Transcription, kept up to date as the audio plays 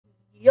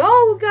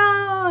Yo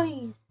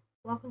guys!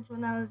 Welcome to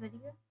another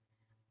video.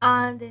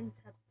 And in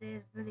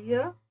today's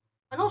video,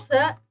 and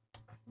also,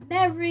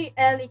 Merry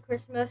early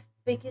Christmas,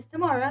 because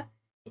tomorrow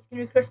it's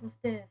gonna be Christmas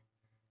Day.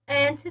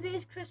 And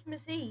today's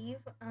Christmas Eve,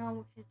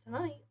 which is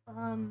tonight,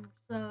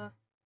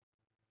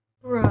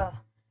 bruh.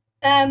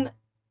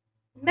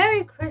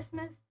 Merry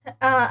Christmas,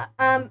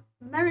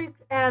 Merry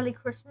early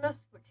Christmas,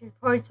 which is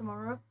probably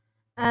tomorrow.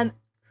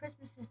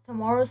 Christmas is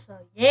tomorrow, so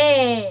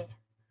yeah!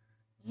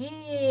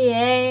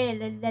 Yeah,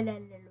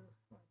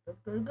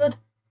 good.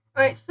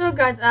 Alright, so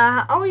guys,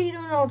 how are you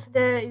doing all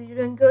today? Are you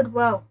doing good?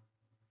 Well,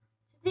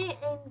 today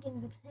I'm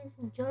going to be playing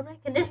some Jailbreak,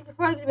 and this is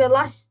probably going to be the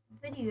last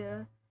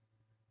video.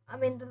 I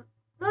mean, the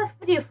last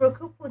video for a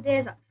couple of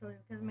days actually,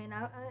 because I mean,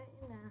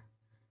 you know.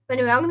 But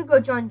anyway, I'm going to go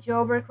join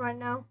Jailbreak right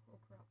now.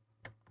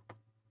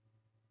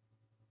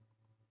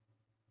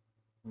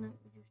 Let me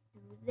just do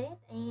that,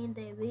 and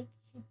we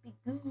should be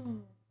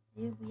good.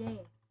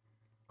 Yeah.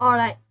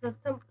 Alright, so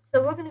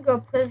we're gonna go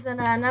prison,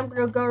 and I'm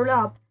gonna go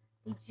rob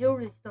the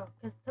jewelry store,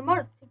 because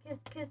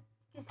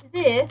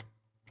today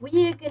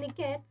we are gonna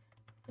get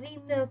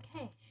 $3 million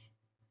cash,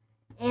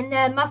 and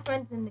my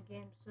friend's in the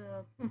game,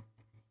 so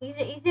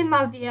he's in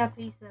my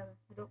VIP server.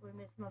 If you don't really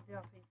miss my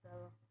VIP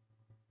server,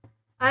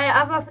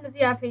 I've opened a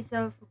VIP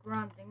server for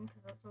grinding,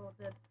 because that's all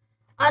I did,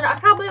 and I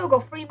can't believe I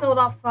got $3 million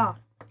that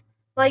fast.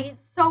 Like,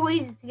 it's so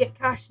easy to get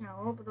cash now.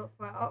 I hope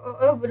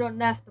we don't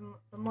nerf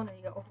the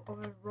money of a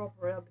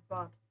robbery. It'll be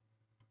bad.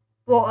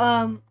 But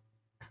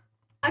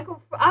I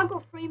got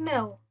 $3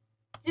 million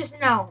just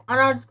now, and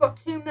I just got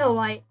 $2 million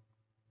like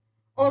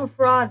on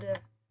Friday.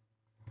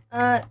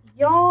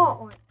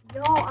 Yo,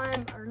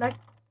 I'm like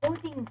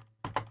holding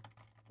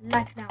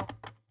like now.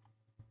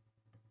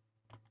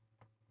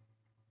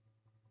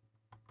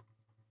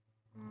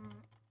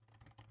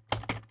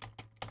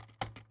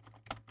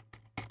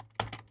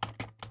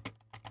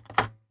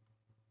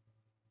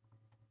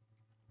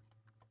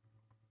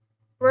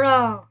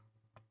 Bruh.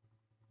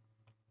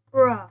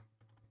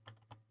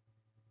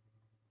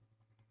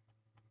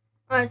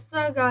 Alright,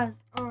 so guys,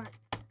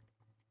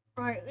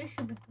 alright, this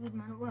should be good,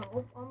 man.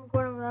 Well, I'm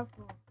going over that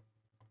for.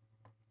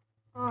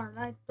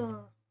 Alright,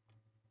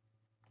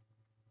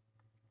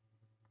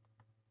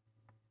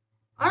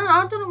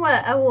 I don't know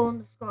where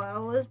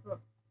L_L is,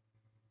 but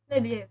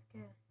maybe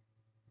AFK.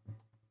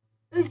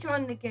 Who's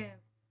joined the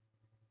game?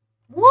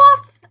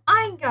 What?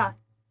 I ain't got.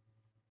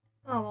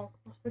 Oh well,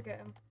 let's forget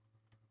him.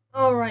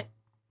 Alright,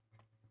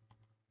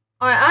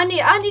 I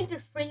need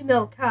this $3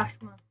 million cash,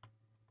 man.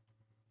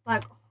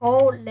 Like,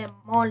 holy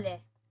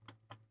moly.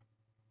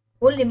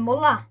 Holy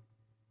mola.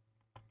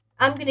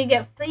 I'm gonna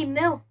get $3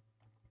 million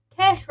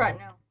cash right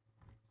now.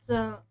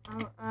 So,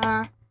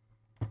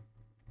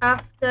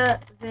 after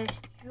this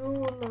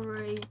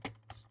jewelry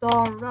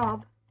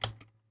store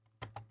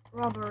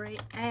robbery,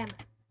 how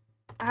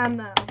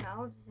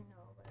does he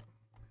know it?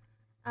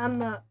 I'm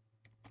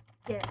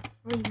get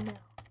 $3 million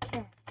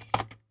cash.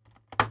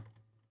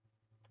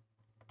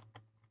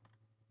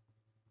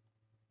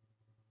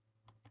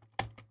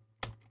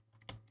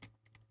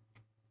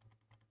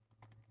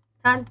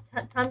 Tan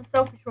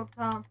selfish rob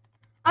time.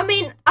 I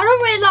mean, I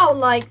don't really know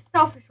like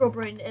selfish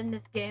robbery in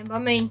this game. But I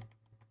mean,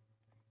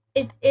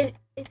 it's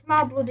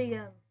my bloody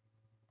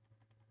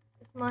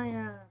it's my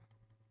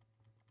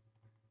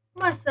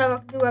myself.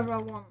 I can do whatever I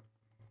want.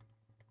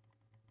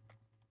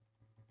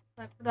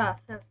 Like for that,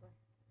 seriously.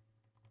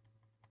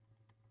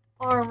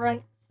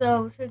 Alright,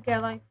 so we should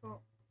get like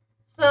for.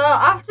 So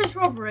after this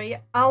robbery,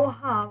 I will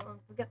have, and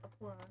forget the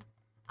plan.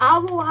 I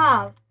will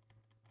have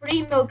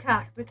 $3 million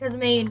cash, because I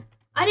mean,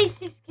 I need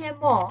 6k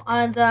more,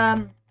 and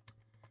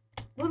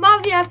with my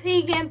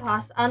VIP game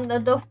pass and the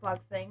duff bag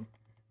thing,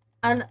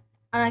 and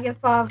I get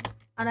 5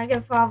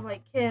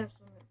 like k or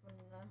something from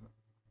there.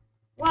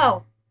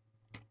 Well,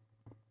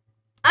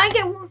 I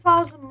get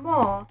 1,000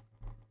 more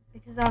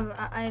because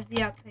I have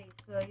VIP.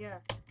 So yeah.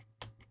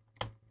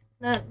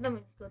 Let me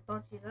just go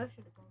dodgy. I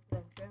should have gone for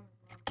them Germans,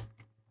 man.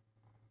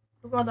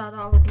 Forgot that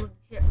I was bloody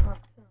shit. Oh,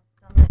 damn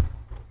it.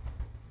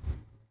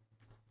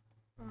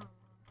 Oh.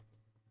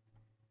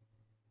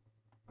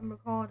 I'm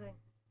recording.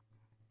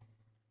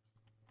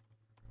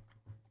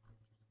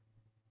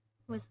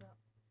 What's that?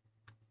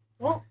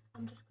 What?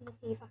 I'm just gonna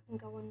see if I can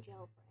go on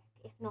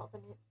Jailbreak. If not,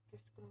 then it's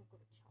just gonna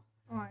glitch off.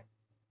 Alright.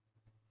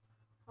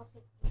 I'll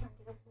take the trend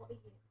of what are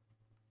you?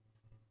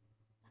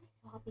 Okay,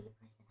 so I'll be a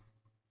prisoner.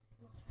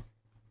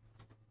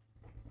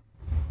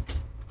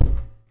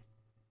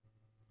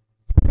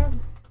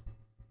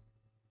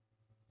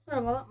 Sorry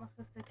about that, my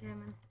sister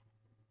came in.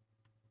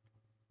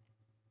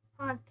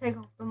 I had to take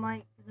off the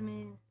mic because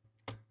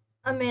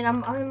I mean,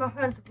 my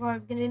parents are probably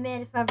gonna be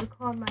mad if I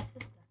record my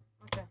sister.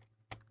 Okay.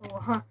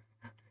 Well,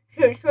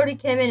 Shorty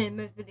came in and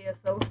made videos,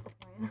 so what's the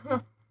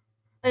point?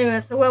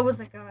 Anyway, so where was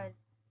it, guys?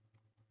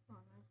 Oh,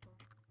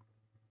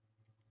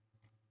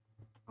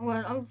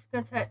 nice. I'm just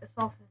gonna take this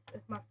off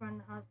if my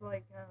friend has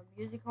like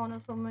music on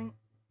or something,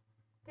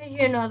 cause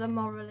you know them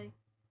already.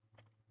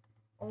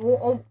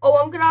 Oh,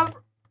 I'm gonna have.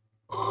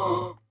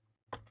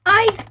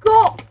 I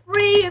got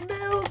 $3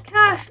 million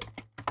cash.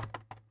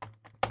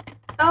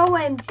 Oh wait.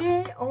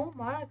 OMG! Oh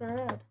my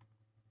god.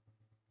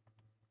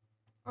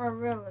 I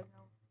really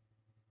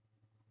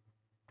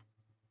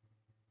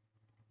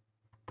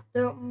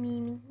don't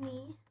mean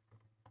me.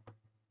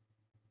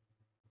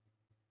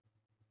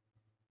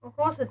 Of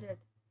course I did.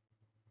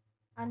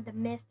 And the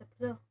Master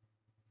Pro.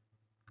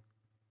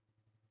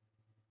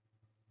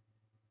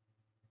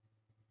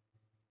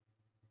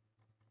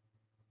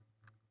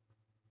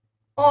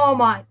 Oh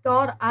my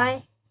god,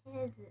 I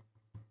hate it.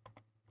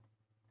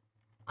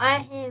 I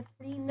have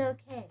 3 mil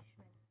cash,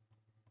 man.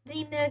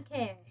 3 mil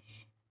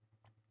cash.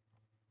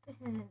 This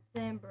is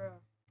insane, bro.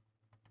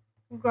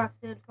 Congrats,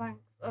 dude.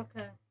 Thanks.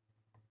 Okay.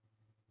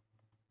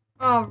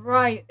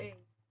 Alrighty.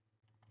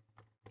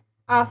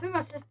 I think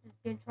my sister's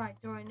gonna try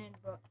to join in,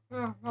 but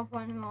no, not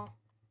for anymore.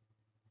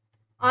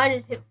 I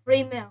just hit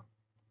 3 mil.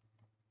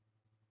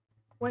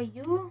 Wait,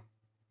 you?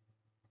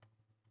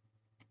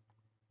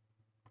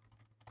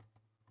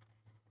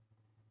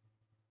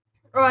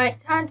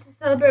 Right, time to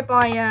celebrate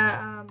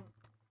by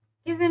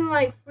giving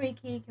like 3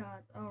 key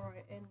cards.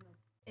 Alright,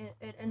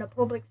 in a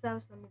public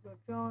service. Let me go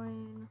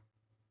join.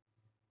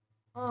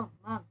 Oh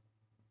man.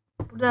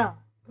 Bruh.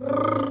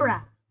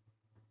 Bruh.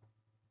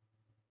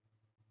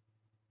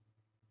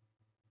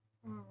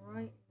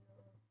 Alright.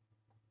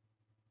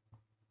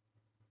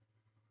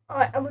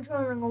 Alright, I'm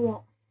joining a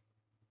what?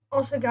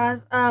 Also guys,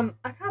 I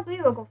can't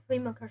believe I got 3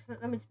 mil cash.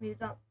 Let me just mute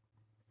that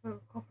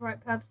for copyright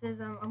purposes.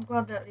 I'm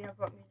glad that I've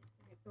got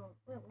music going.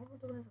 Wait, what am I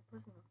doing as a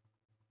prisoner?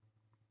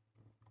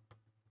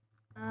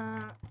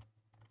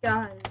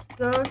 Guys,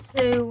 go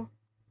to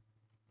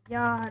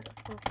yard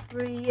for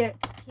free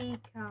key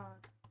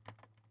card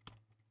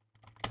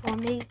for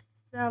me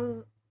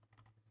celebrating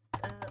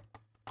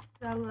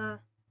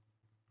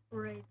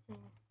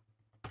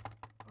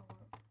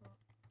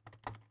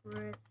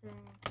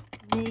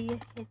me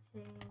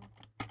hitting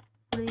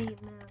 3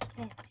 mil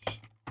cash.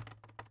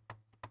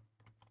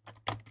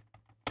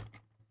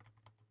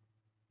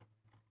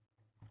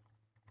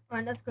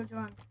 Alright, let's go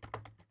join.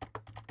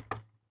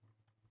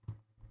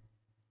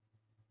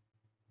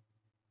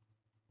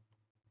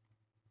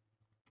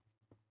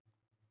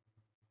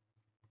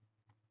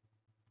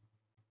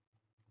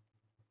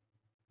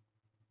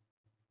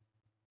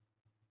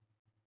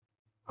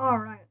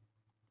 Alright.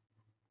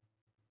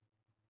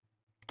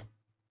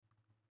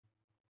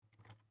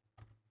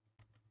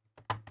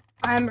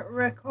 I'm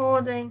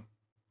recording.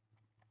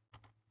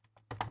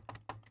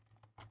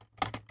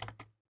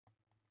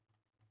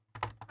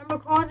 I'm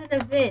recording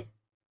a vid.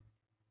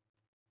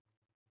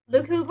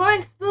 Look who got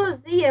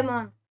exposed here,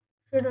 man.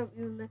 Shut up,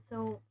 you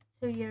little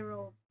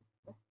 2-year-old.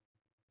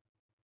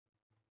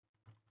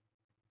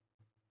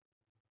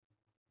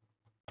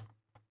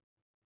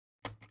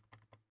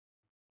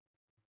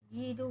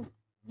 You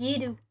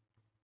do.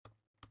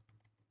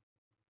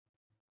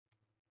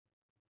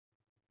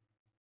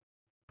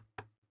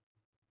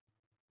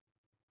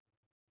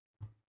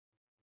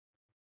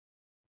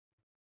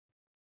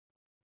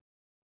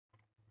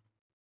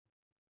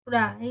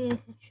 Bruh, he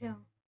needs to chill.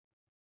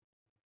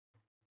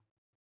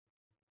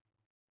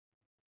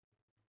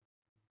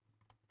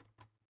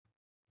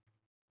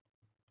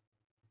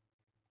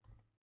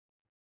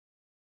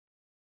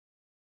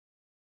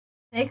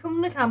 They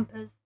come the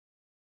campers.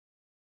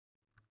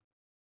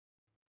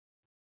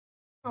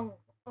 Oh,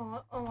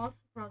 I'm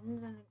surprised they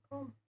didn't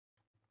come.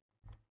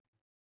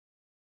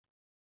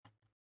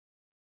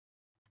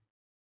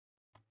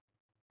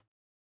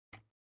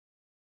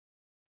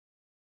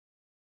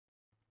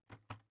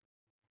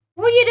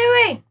 What are you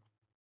doing?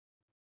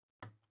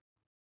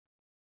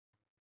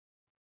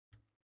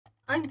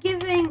 I'm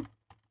giving.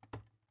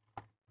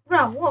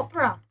 Bruh, what,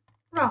 bruh?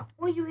 Bruh,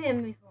 what are you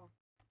hitting me for?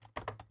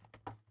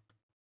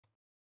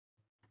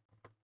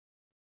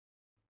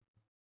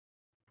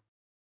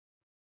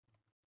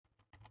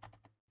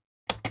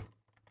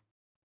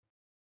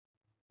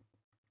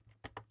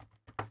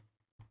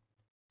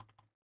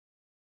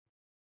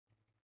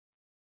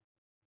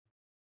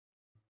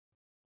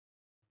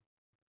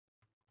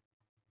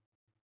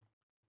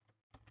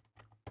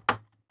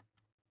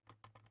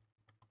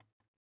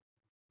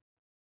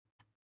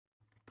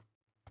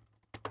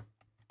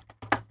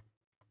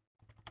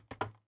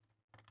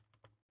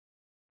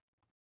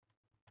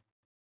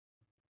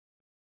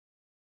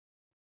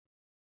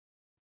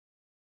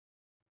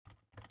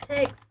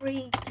 Take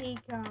free key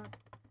card.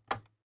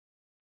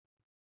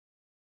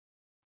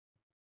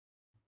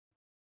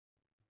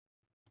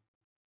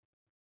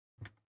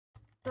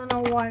 Don't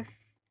know why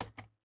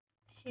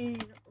she's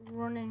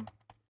running.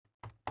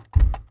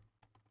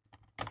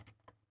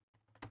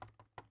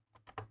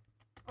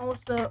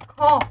 Also,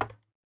 cop.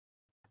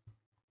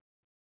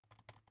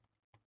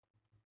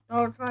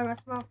 Don't try my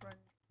small friend.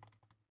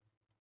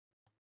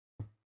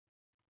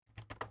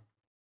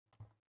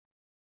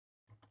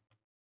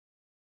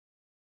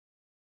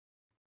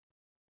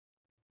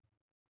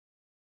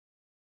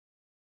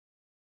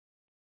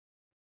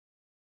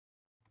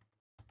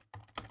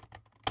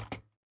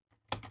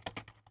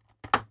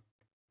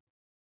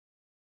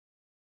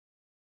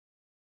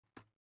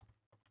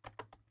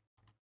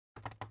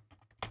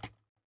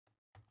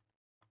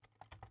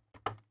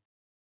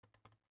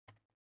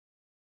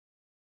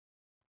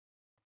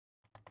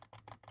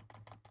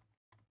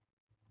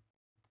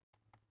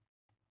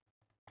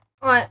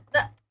 Alright,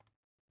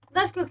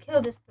 let's go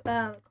kill this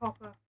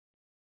copper.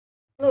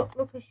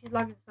 Look, she's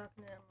lagging a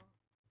second.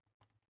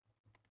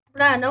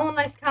 Nah, no one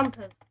likes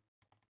campers.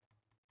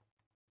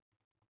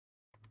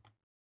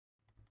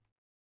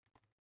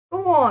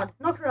 Go on,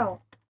 knock her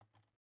out.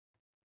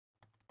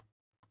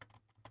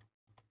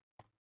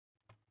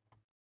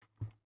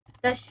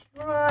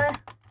 Destroy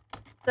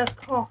the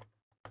cop.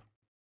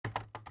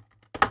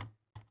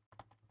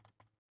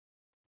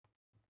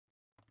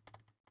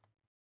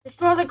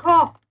 Destroy the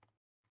cop.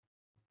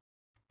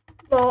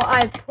 Well,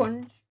 I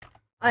punch.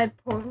 Her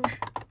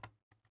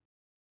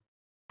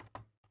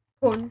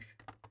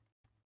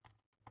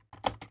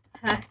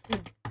to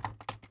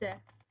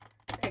death.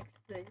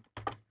 XD.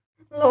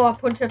 Lol, I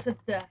punch her to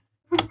death.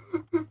 I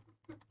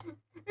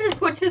just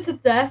punch her to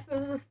death. It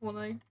was just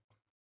funny.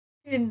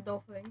 She did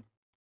nothing.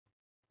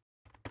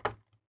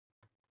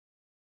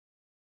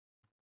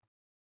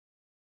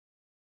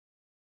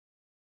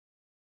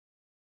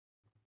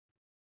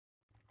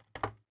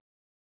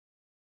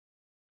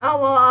 Oh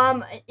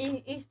well,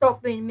 he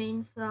stopped being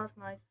mean, so that's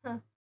nice.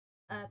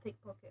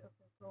 Pickpocket.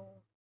 Okay,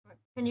 cool. Right,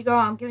 can you go?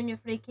 I'm giving you a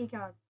free key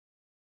card.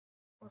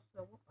 What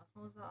the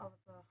hell is that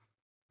avatar?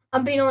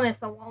 I'm being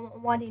honest.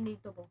 Why do you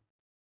need double?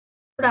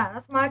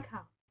 That's my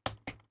car.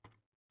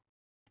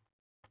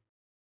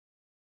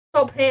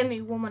 Stop hitting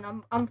me,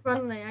 woman. I'm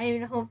friendly. I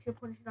even hope you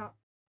punch it out.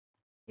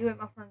 You ain't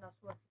my friend. I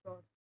swear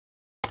to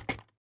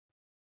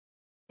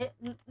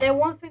God. They're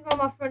one finger on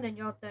my friend and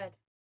you're dead.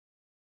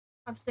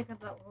 I'm sick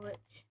of that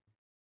glitch.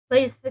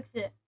 Please fix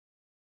it.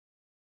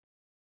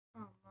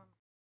 Oh man.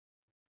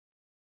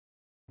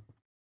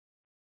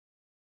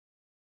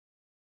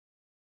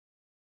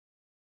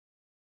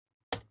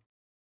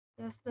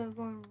 They're still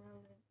going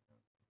really.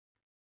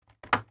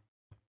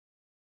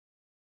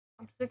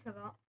 I'm sick of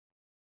that.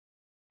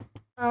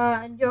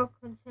 And you're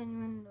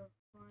continuing the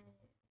fight.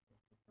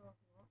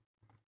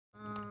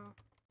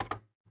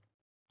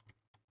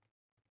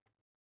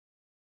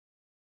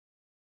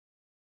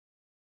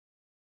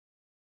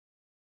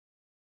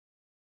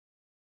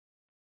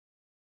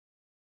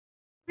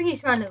 I think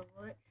he's trying to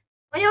glitch.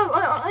 Oh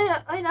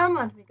yeah, that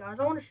reminds me, guys.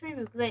 I want to show you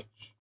a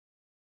glitch.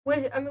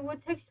 With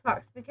text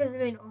packs, because I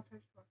mean, all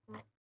text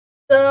packs.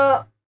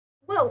 So,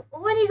 well,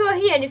 when you go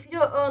here, and if you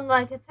don't own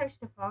like a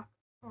texture pack,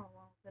 oh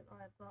wow, I didn't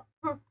like that.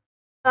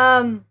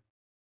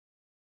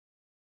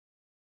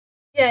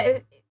 Yeah,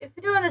 if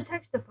you don't own a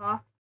texture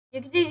pack,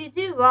 you can easily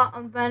do that,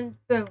 and then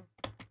boom,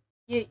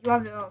 you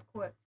have it all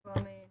quick. But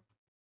I mean,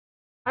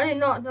 I did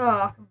not know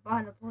I can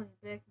buy the bloody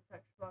bacon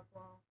texture pack.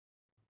 Wow.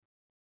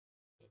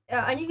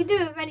 And you can do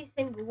it with any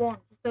single one.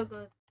 Just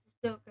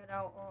don't get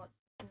out or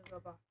just go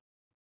back.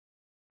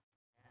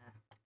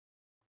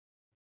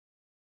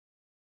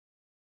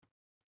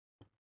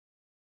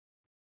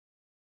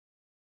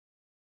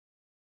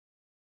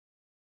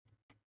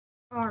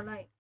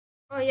 Alright.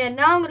 Oh yeah,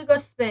 now I'm gonna go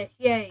to space.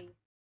 Yay.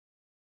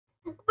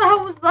 What the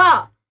hell was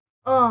that?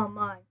 Oh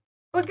my.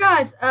 But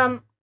guys, I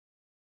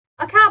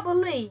can't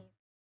believe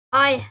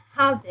I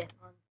have it,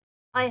 man.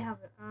 I have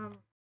it.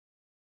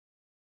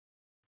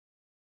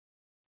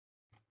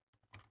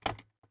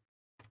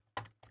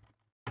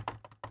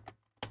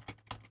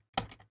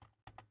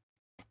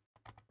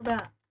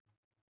 Bruh.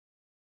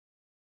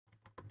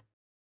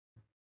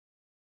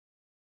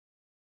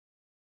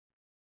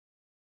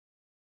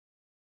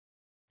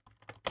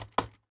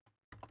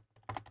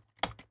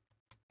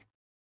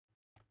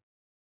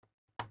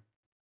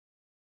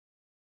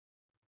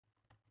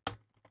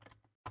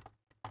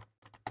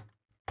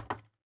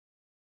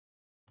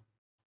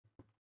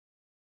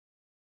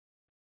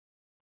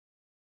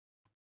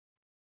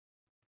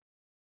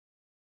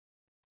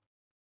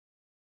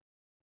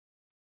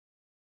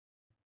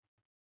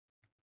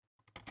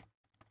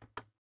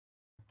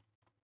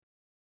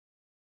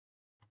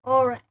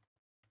 Alright.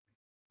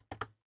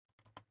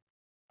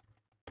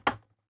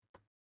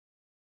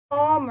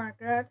 Oh my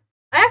god.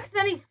 I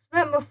accidentally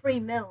spent my free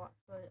meal,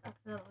 actually.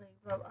 Accidentally.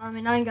 But, I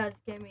mean, 9 guys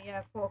gave me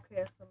 4K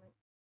or something.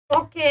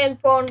 4K and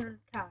 400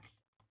 cash.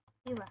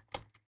 Anyway.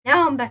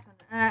 Now I'm back on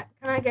it.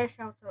 Can I get a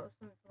shout out or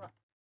something for that?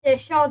 Yeah,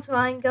 shout out to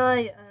Iron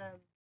Guy.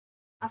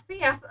 I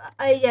think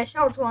yeah,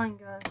 shout out to Iron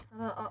Guy.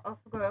 I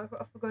forgot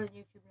his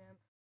YouTube name.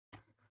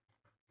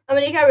 I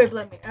mean, you can't really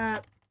blame me.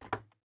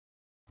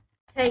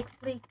 Take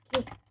free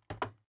kick.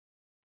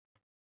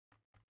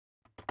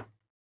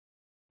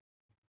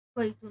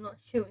 Please do not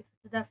shoot me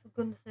to death, for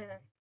goodness sake.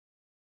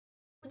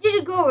 But you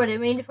should go already. I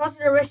mean, if I was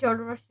going to arrest you, I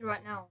would arrest you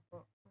right now.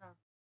 But no.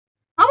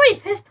 How many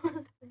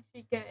pistols is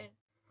she getting?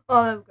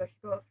 Oh, there we go. She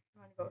got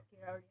trying to go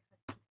here already.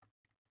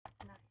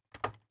 Nice.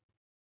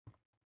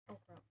 Oh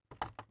crap.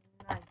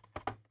 Nice.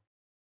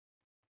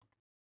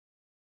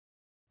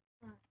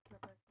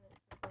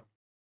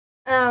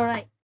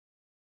 Alright.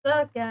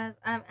 So guys,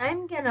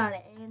 I'm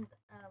gonna end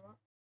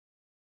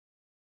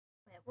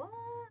wait, what?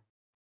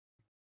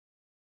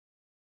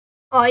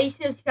 Oh, he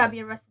seriously can't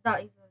be arrested that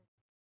easily.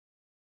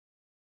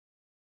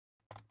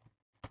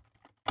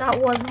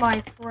 That was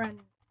my friend,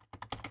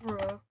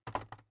 bro.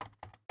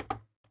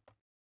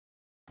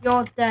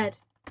 You're dead.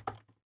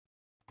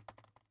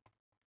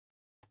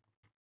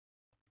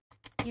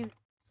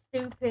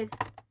 stupid.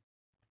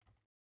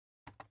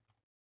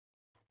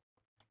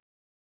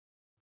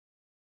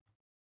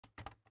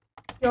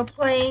 You're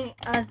playing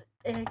as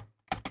a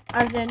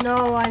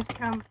no-life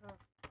camper.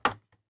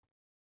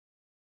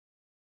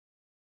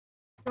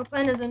 You're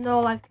playing as a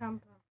no-life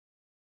camper.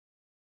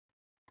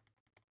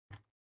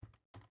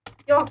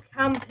 You're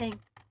camping,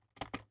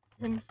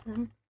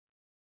 Simpson.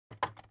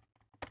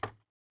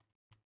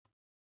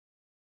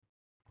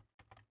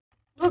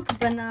 Look,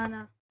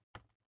 banana.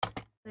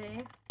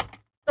 This.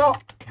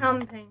 Stop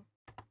camping.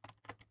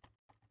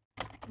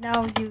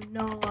 Now you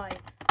know life.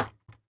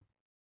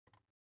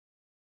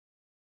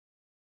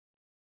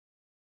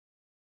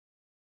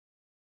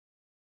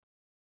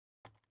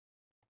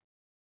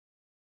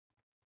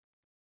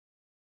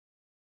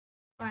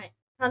 Right,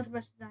 time to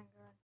press the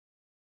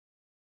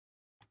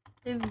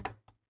angle.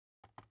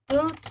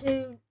 Go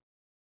to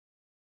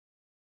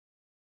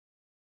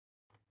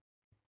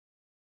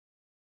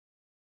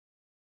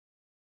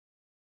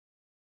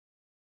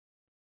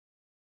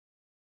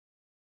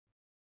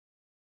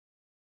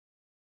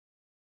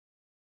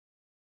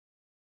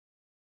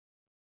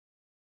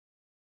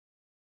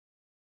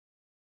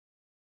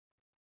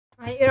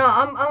right, you know,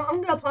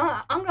 I'm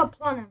gonna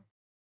plan him.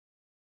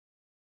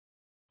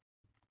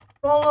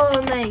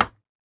 Follow me.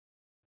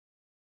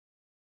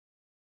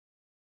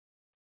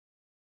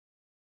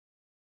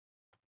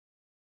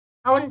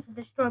 I wanted to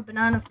destroy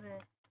banana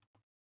first.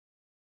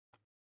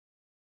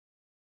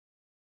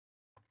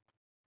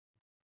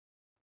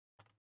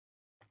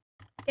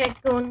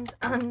 Get guns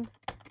and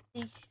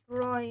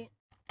destroy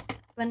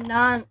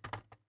banana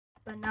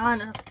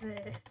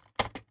first.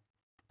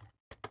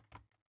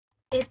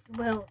 It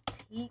will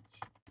teach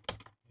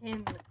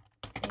him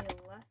a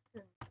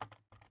lesson.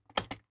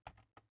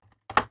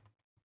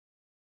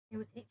 It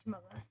will teach him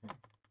a lesson.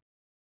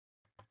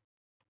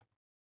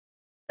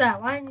 Sir,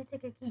 why didn't you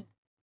take a key?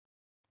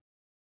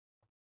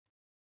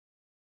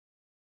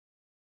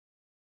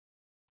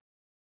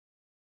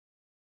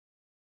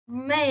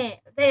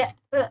 Mate, the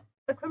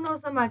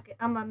criminals are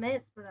my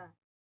mates, brother.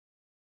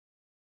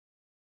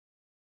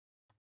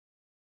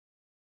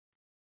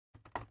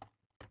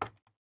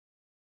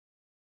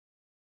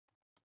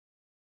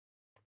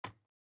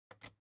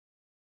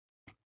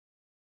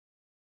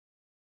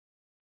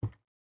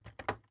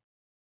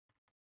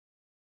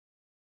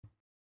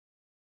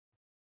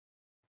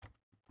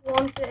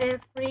 Want a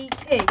free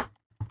key?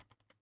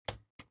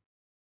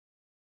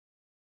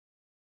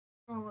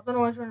 Oh, I don't know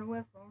what he's running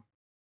away from.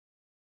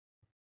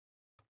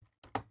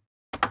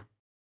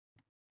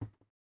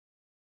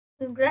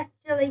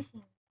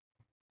 Congratulations.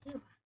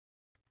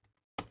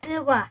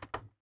 Silver.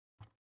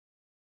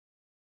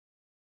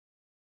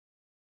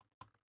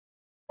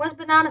 Where's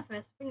Banana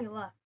Fist? I think he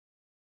left.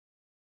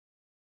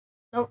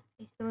 Nope,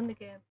 he's still in the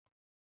game.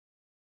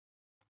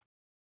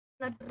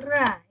 Like,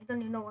 bruh, you don't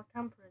even know what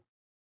camper is.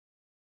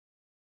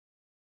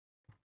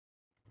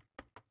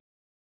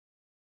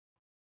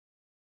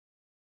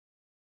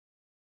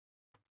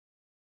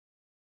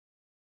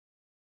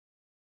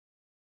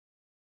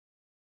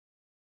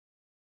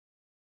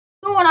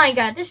 Go on, Iron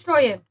Guy,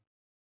 destroy him.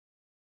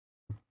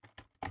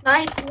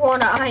 Nice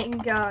one, Iron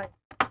Guy.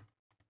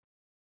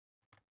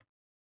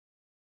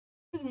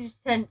 You can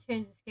just change the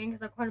skin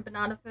because I called a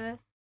Banana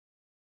Fist.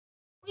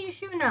 What are you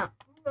shooting at?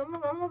 I'm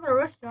not gonna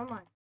arrest you, am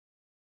I?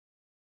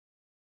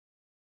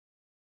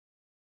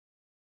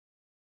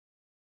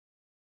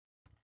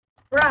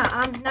 Bruh,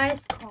 I'm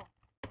nice cop.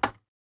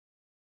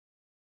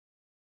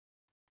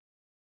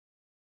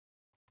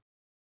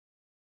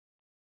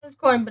 Let's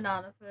call him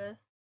Banana Fist.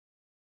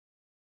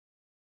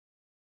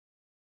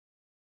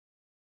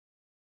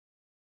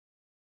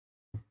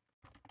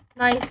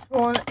 Nice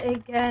one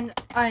again,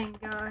 Iron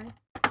Guy.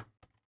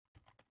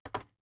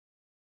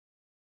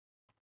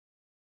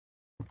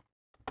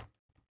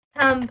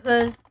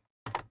 Campers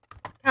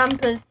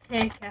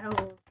take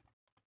L's.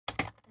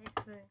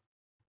 Excellent.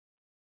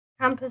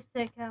 Campers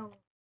take L's.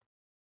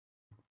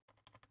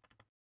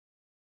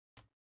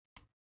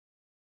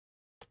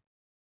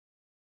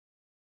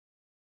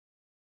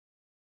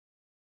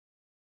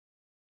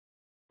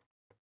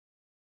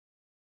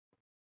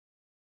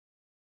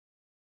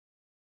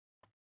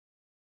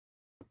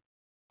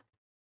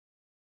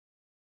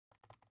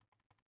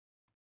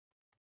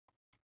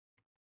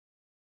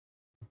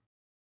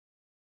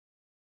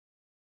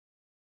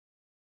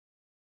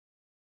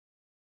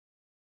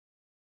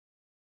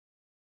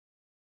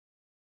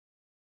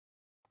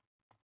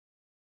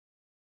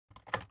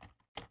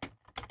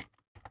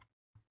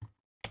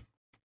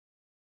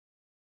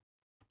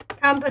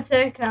 Camper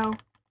take L.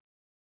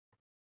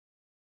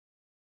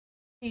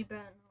 You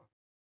better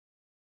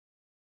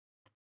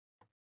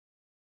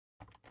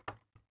not.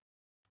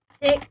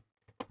 Take.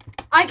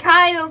 I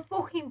can't even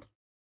fucking.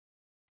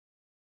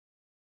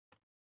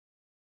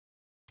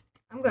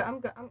 I'm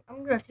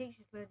gonna teach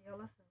this lady a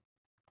lesson.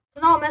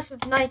 Do not mess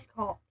with nice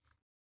cops.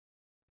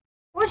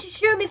 What's she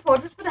shooting me for?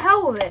 Just for the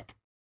hell of it.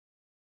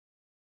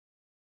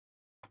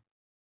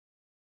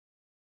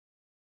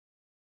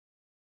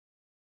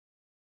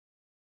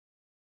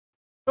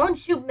 Don't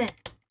shoot me.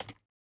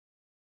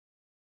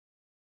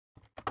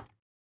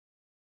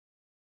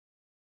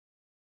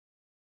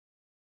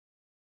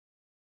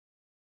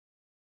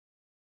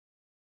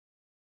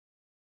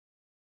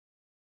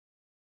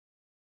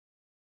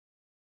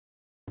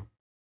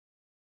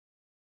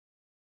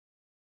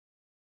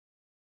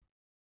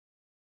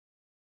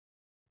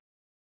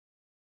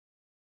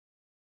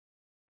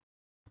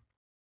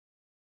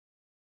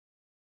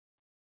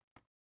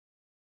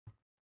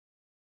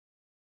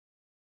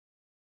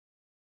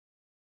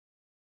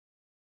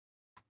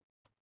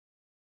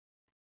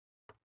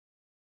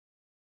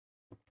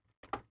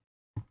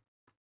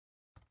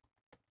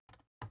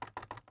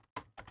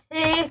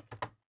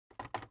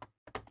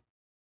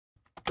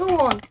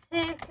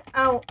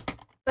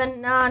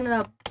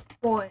 banana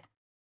boy.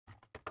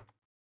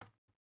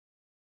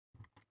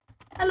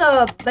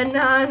 Hello,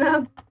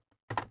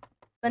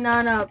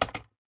 banana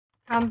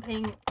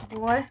camping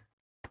boy.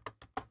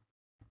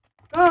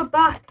 Go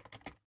back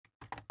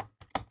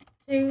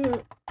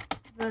to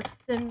the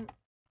Simpsons.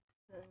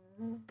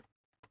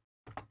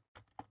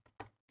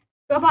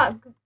 Go back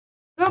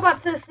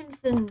to the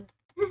Simpsons.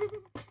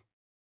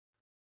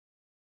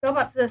 Go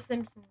back to the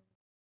Simpsons.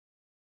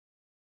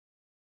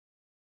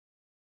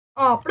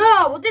 Oh,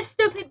 bro, with this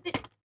stupid bit.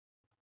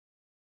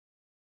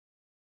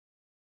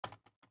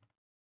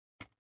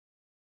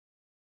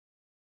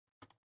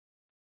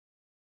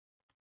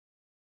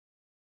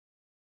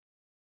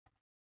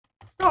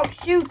 Stop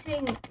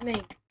shooting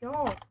me,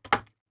 God.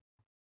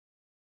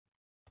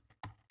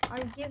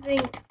 I'm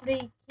giving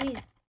free keys.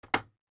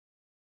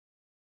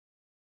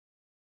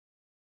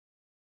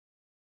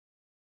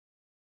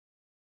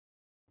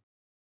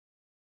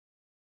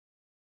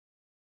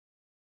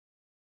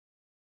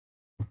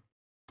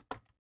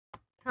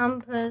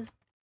 Campers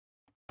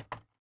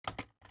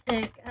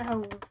take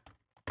L's.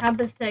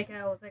 Campers take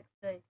L's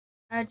XD.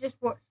 I just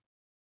watched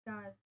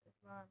guys as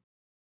well.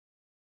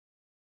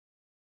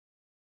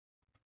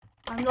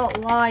 I'm not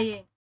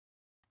lying.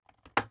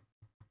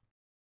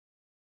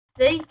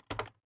 See?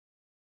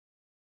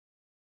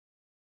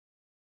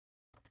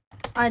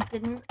 I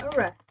didn't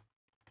arrest.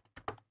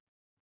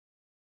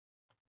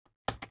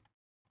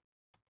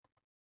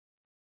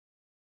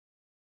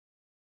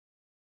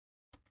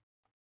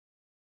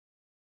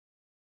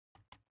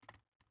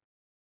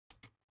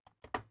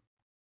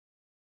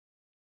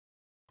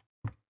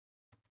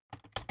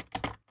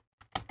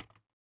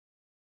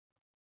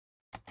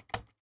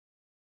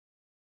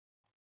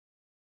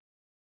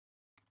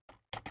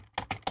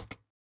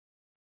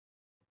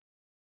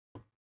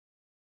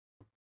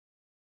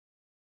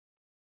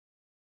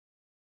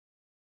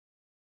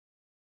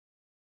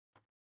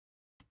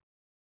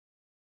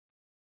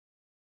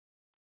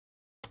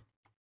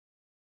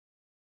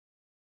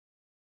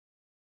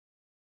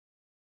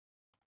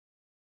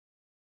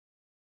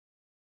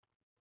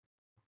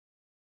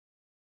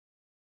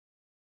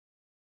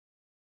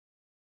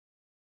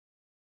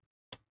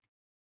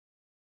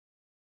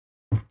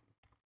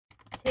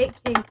 Take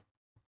you.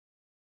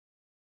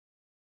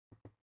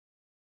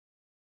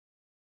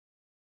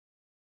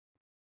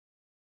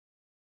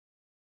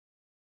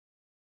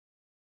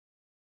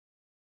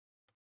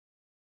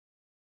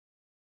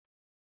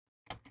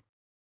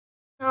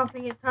 Now I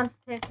think it's time to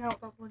take out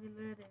that bloody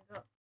lady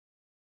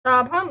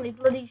that apparently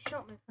bloody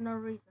shot me for no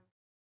reason.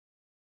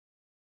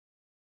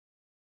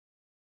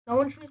 No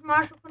one shoots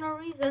Marshall for no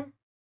reason.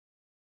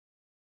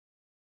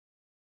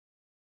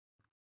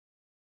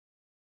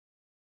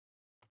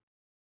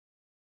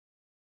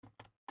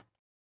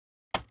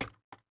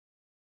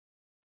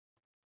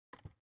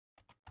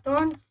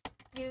 Don't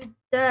you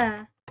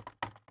dare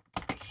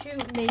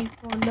shoot me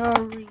for no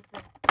reason.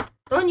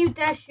 Don't you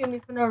dare shoot me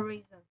for no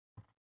reason.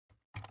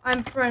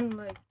 I'm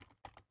friendly.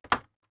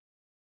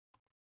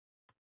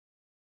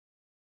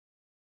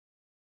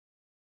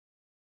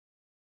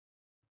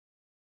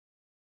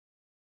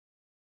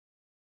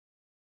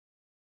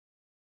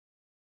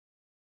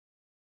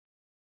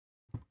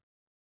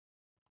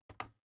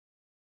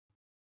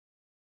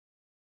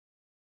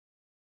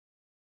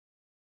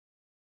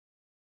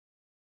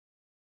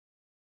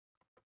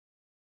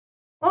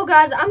 Well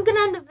guys, I'm gonna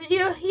end the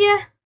video here.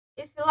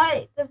 If you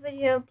like the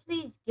video,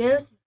 please go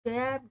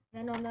subscribe and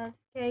turn on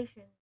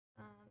notifications.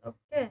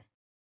 Okay.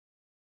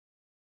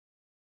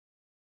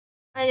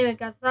 Anyway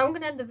guys, so I'm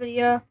gonna end the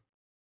video.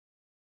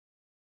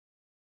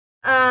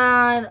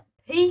 And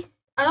peace.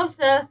 And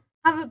also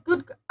have a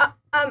good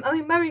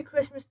Merry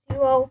Christmas to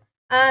you all,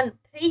 and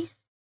peace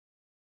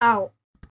out.